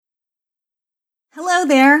Hello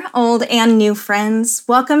there, old and new friends.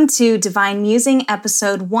 Welcome to Divine Musing,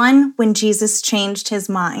 Episode 1, When Jesus Changed His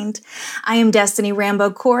Mind. I am Destiny Rambo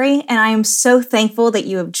Corey, and I am so thankful that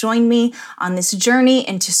you have joined me on this journey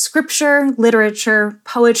into scripture, literature,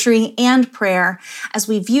 poetry, and prayer as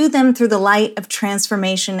we view them through the light of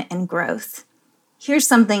transformation and growth. Here's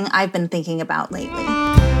something I've been thinking about lately.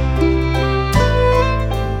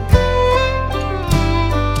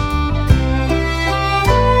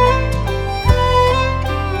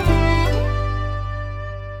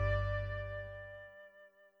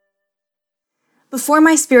 Before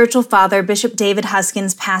my spiritual father, Bishop David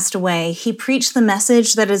Huskins, passed away, he preached the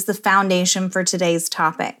message that is the foundation for today's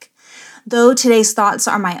topic. Though today's thoughts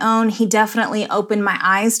are my own, he definitely opened my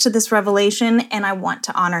eyes to this revelation, and I want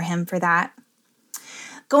to honor him for that.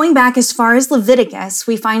 Going back as far as Leviticus,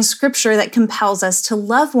 we find scripture that compels us to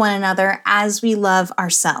love one another as we love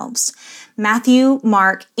ourselves. Matthew,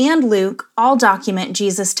 Mark, and Luke all document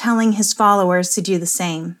Jesus telling his followers to do the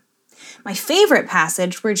same. My favorite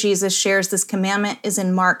passage where Jesus shares this commandment is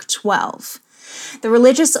in Mark 12. The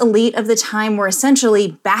religious elite of the time were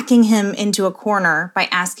essentially backing him into a corner by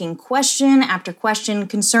asking question after question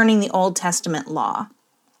concerning the Old Testament law.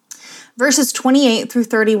 Verses 28 through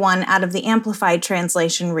 31 out of the Amplified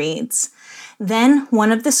Translation reads, "Then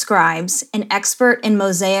one of the scribes, an expert in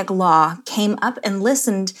Mosaic law, came up and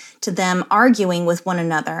listened to them arguing with one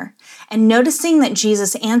another, and noticing that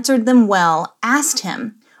Jesus answered them well, asked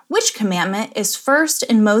him, 'Which commandment is first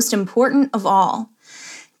and most important of all?'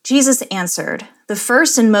 Jesus answered, 'The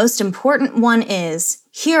first and most important one is,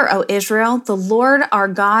 Hear, O Israel, the Lord our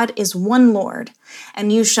God is one Lord,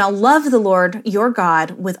 and you shall love the Lord your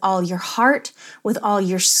God with all your heart, with all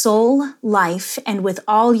your soul, life, and with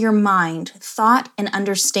all your mind, thought, and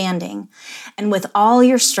understanding, and with all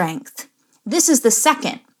your strength. This is the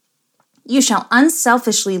second. You shall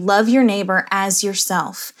unselfishly love your neighbor as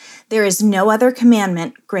yourself. There is no other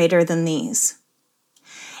commandment greater than these.'"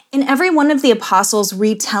 In every one of the apostles'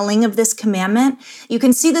 retelling of this commandment, you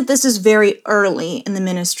can see that this is very early in the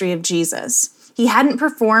ministry of Jesus. He hadn't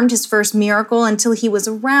performed his first miracle until he was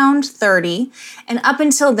around 30, and up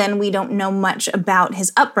until then, we don't know much about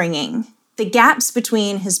his upbringing. The gaps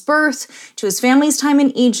between his birth to his family's time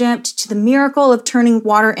in Egypt to the miracle of turning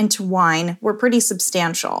water into wine were pretty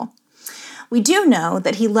substantial. We do know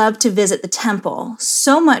that he loved to visit the temple,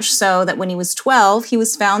 so much so that when he was 12, he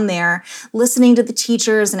was found there listening to the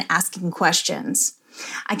teachers and asking questions.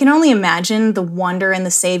 I can only imagine the wonder in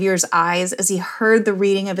the Savior's eyes as he heard the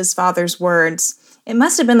reading of his Father's words. It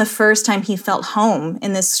must have been the first time he felt home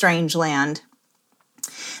in this strange land.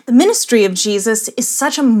 The ministry of Jesus is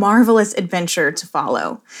such a marvelous adventure to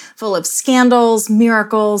follow, full of scandals,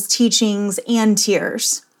 miracles, teachings, and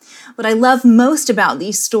tears. What I love most about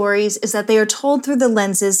these stories is that they are told through the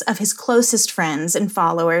lenses of his closest friends and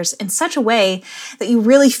followers in such a way that you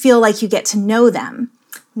really feel like you get to know them.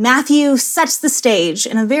 Matthew sets the stage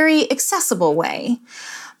in a very accessible way.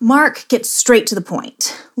 Mark gets straight to the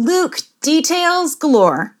point. Luke, details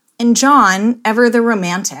galore. And John, ever the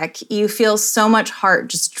romantic, you feel so much heart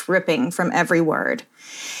just dripping from every word.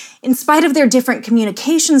 In spite of their different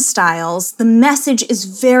communication styles, the message is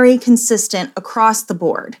very consistent across the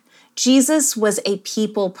board. Jesus was a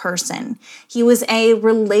people person. He was a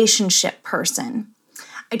relationship person.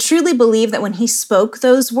 I truly believe that when he spoke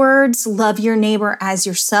those words, love your neighbor as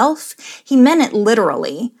yourself, he meant it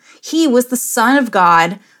literally. He was the Son of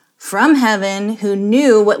God from heaven who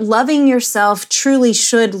knew what loving yourself truly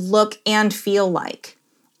should look and feel like.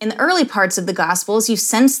 In the early parts of the Gospels, you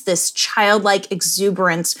sense this childlike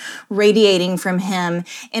exuberance radiating from him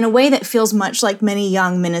in a way that feels much like many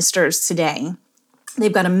young ministers today.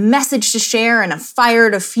 They've got a message to share and a fire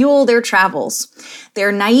to fuel their travels.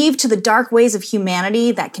 They're naive to the dark ways of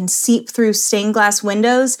humanity that can seep through stained glass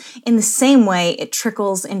windows in the same way it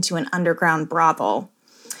trickles into an underground brothel.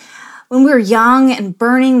 When we're young and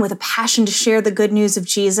burning with a passion to share the good news of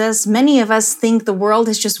Jesus, many of us think the world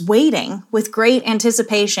is just waiting with great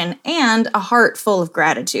anticipation and a heart full of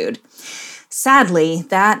gratitude. Sadly,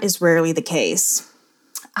 that is rarely the case.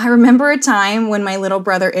 I remember a time when my little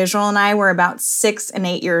brother Israel and I were about 6 and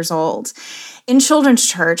 8 years old. In children's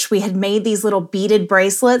church, we had made these little beaded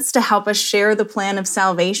bracelets to help us share the plan of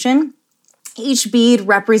salvation. Each bead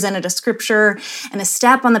represented a scripture and a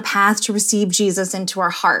step on the path to receive Jesus into our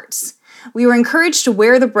hearts. We were encouraged to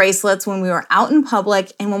wear the bracelets when we were out in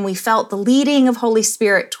public and when we felt the leading of Holy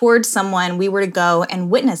Spirit towards someone, we were to go and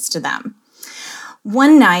witness to them.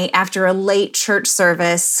 One night after a late church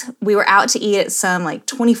service, we were out to eat at some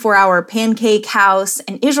 24-hour pancake house,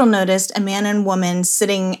 and Israel noticed a man and woman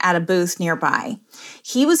sitting at a booth nearby.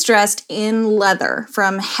 He was dressed in leather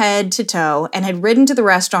from head to toe and had ridden to the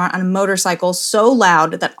restaurant on a motorcycle so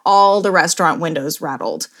loud that all the restaurant windows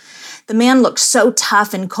rattled. The man looked so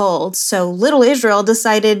tough and cold, so little Israel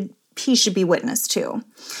decided he should be witness too.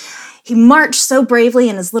 He marched so bravely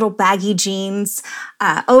in his little baggy jeans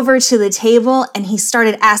over to the table, and he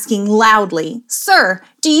started asking loudly, "Sir,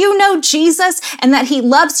 do you know Jesus and that he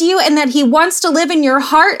loves you and that he wants to live in your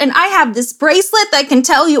heart? And I have this bracelet that can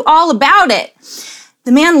tell you all about it."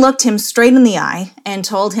 The man looked him straight in the eye and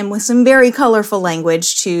told him with some very colorful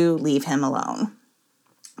language to leave him alone.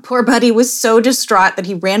 Poor Buddy was so distraught that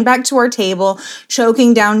he ran back to our table,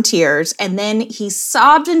 choking down tears, and then he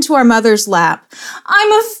sobbed into our mother's lap,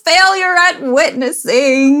 "I'm a failure at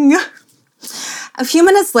witnessing." A few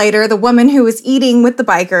minutes later, the woman who was eating with the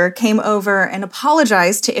biker came over and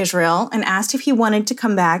apologized to Israel and asked if he wanted to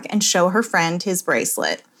come back and show her friend his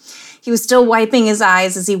bracelet. He was still wiping his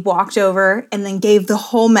eyes as he walked over and then gave the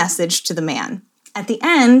whole message to the man. At the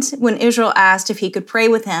end, when Israel asked if he could pray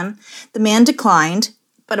with him, the man declined,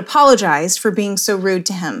 but apologized for being so rude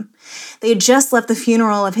to him. They had just left the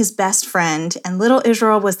funeral of his best friend, and little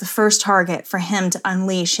Israel was the first target for him to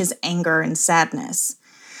unleash his anger and sadness.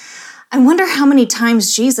 I wonder how many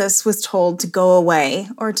times Jesus was told to go away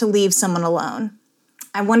or to leave someone alone.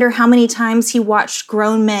 I wonder how many times he watched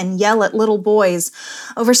grown men yell at little boys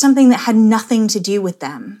over something that had nothing to do with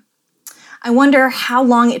them. I wonder how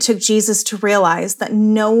long it took Jesus to realize that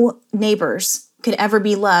no neighbors could ever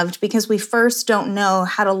be loved because we first don't know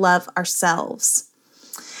how to love ourselves.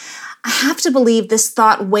 I have to believe this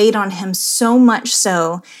thought weighed on him so much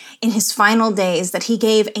so in his final days that he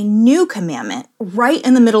gave a new commandment right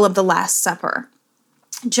in the middle of the Last Supper.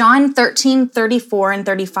 John 13:34 and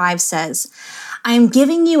 35 says, "I am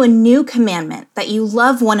giving you a new commandment, that you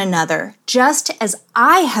love one another, just as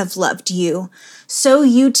I have loved you, so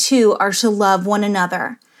you too are to love one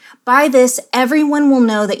another. By this, everyone will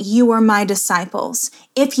know that you are my disciples,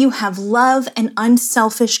 if you have love and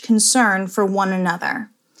unselfish concern for one another."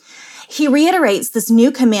 He reiterates this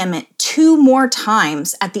new commandment 2 more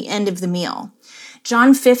times at the end of the meal.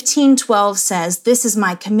 John 15:12 says, "This is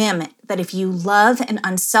my commandment, that if you love and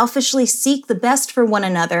unselfishly seek the best for one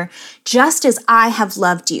another, just as I have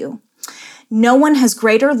loved you. No one has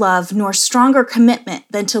greater love nor stronger commitment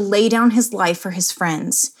than to lay down his life for his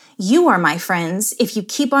friends. You are my friends if you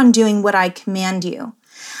keep on doing what I command you.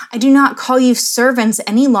 I do not call you servants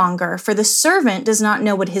any longer, for the servant does not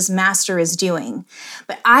know what his master is doing.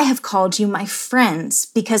 But I have called you my friends,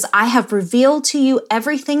 because I have revealed to you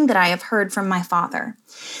everything that I have heard from my Father.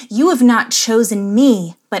 You have not chosen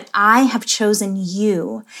me, but I have chosen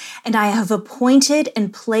you, and I have appointed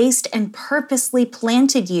and placed and purposely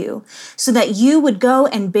planted you, so that you would go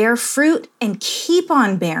and bear fruit and keep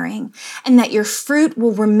on bearing, and that your fruit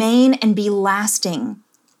will remain and be lasting,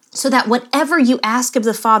 so that whatever you ask of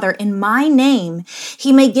the Father in my name,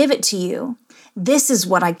 he may give it to you. This is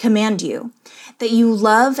what I command you, that you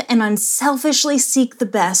love and unselfishly seek the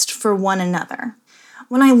best for one another."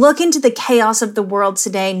 When I look into the chaos of the world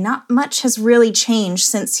today, not much has really changed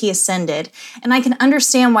since he ascended, and I can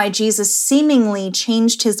understand why Jesus seemingly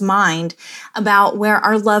changed his mind about where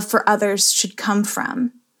our love for others should come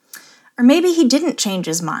from. Or maybe he didn't change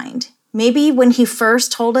his mind. Maybe when he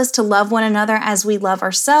first told us to love one another as we love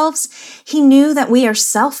ourselves, he knew that we are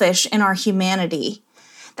selfish in our humanity,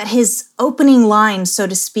 that his opening line, so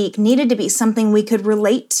to speak, needed to be something we could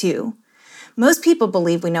relate to. Most people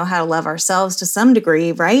believe we know how to love ourselves to some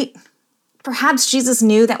degree, right? Perhaps Jesus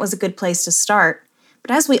knew that was a good place to start,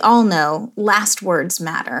 but as we all know, last words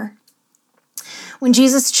matter. When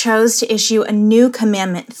Jesus chose to issue a new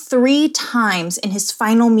commandment 3 times in his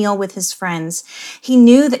final meal with his friends, he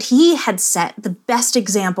knew that he had set the best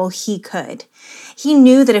example he could. He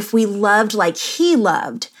knew that if we loved like he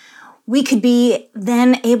loved, we could be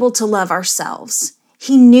then able to love ourselves.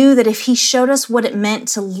 He knew that if he showed us what it meant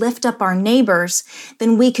to lift up our neighbors,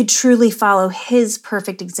 then we could truly follow his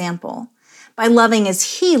perfect example. By loving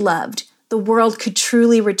as he loved, the world could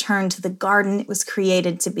truly return to the garden it was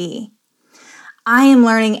created to be. I am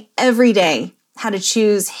learning every day how to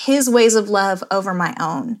choose his ways of love over my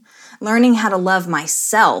own, learning how to love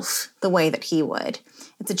myself the way that he would.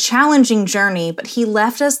 It's a challenging journey, but he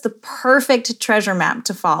left us the perfect treasure map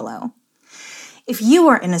to follow. If you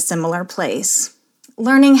are in a similar place,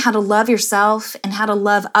 learning how to love yourself and how to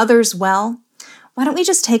love others well, why don't we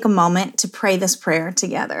just take a moment to pray this prayer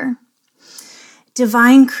together?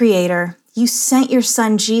 Divine Creator, you sent your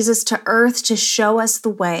Son Jesus to earth to show us the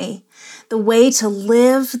way, the way to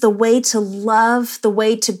live, the way to love, the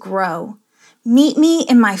way to grow. Meet me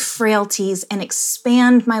in my frailties and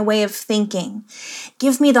expand my way of thinking.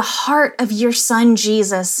 Give me the heart of your Son,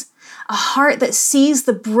 Jesus, a heart that sees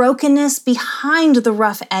the brokenness behind the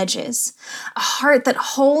rough edges, a heart that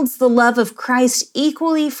holds the love of Christ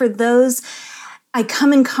equally for those I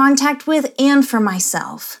come in contact with and for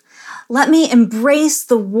myself. Let me embrace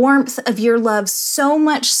the warmth of your love so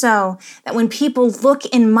much so that when people look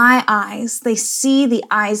in my eyes, they see the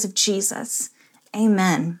eyes of Jesus.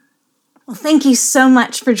 Amen. Well, thank you so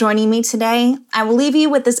much for joining me today. I will leave you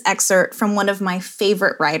with this excerpt from one of my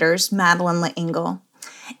favorite writers, Madeleine L'Engle.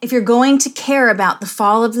 If you're going to care about the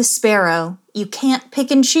fall of the sparrow, you can't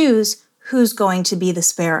pick and choose who's going to be the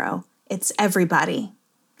sparrow. It's everybody.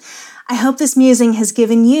 I hope this musing has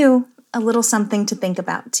given you a little something to think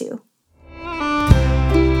about too.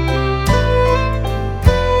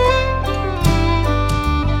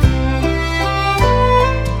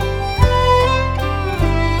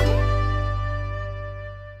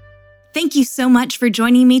 Thank you so much for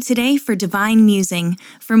joining me today for Divine Musing.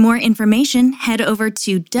 For more information, head over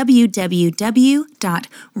to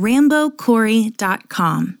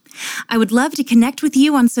www.rambocorey.com. I would love to connect with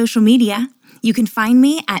you on social media. You can find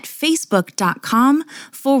me at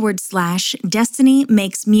facebook.com/Destiny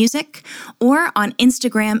Makes Music or on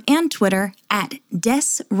Instagram and Twitter at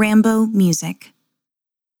DesRamboMusic.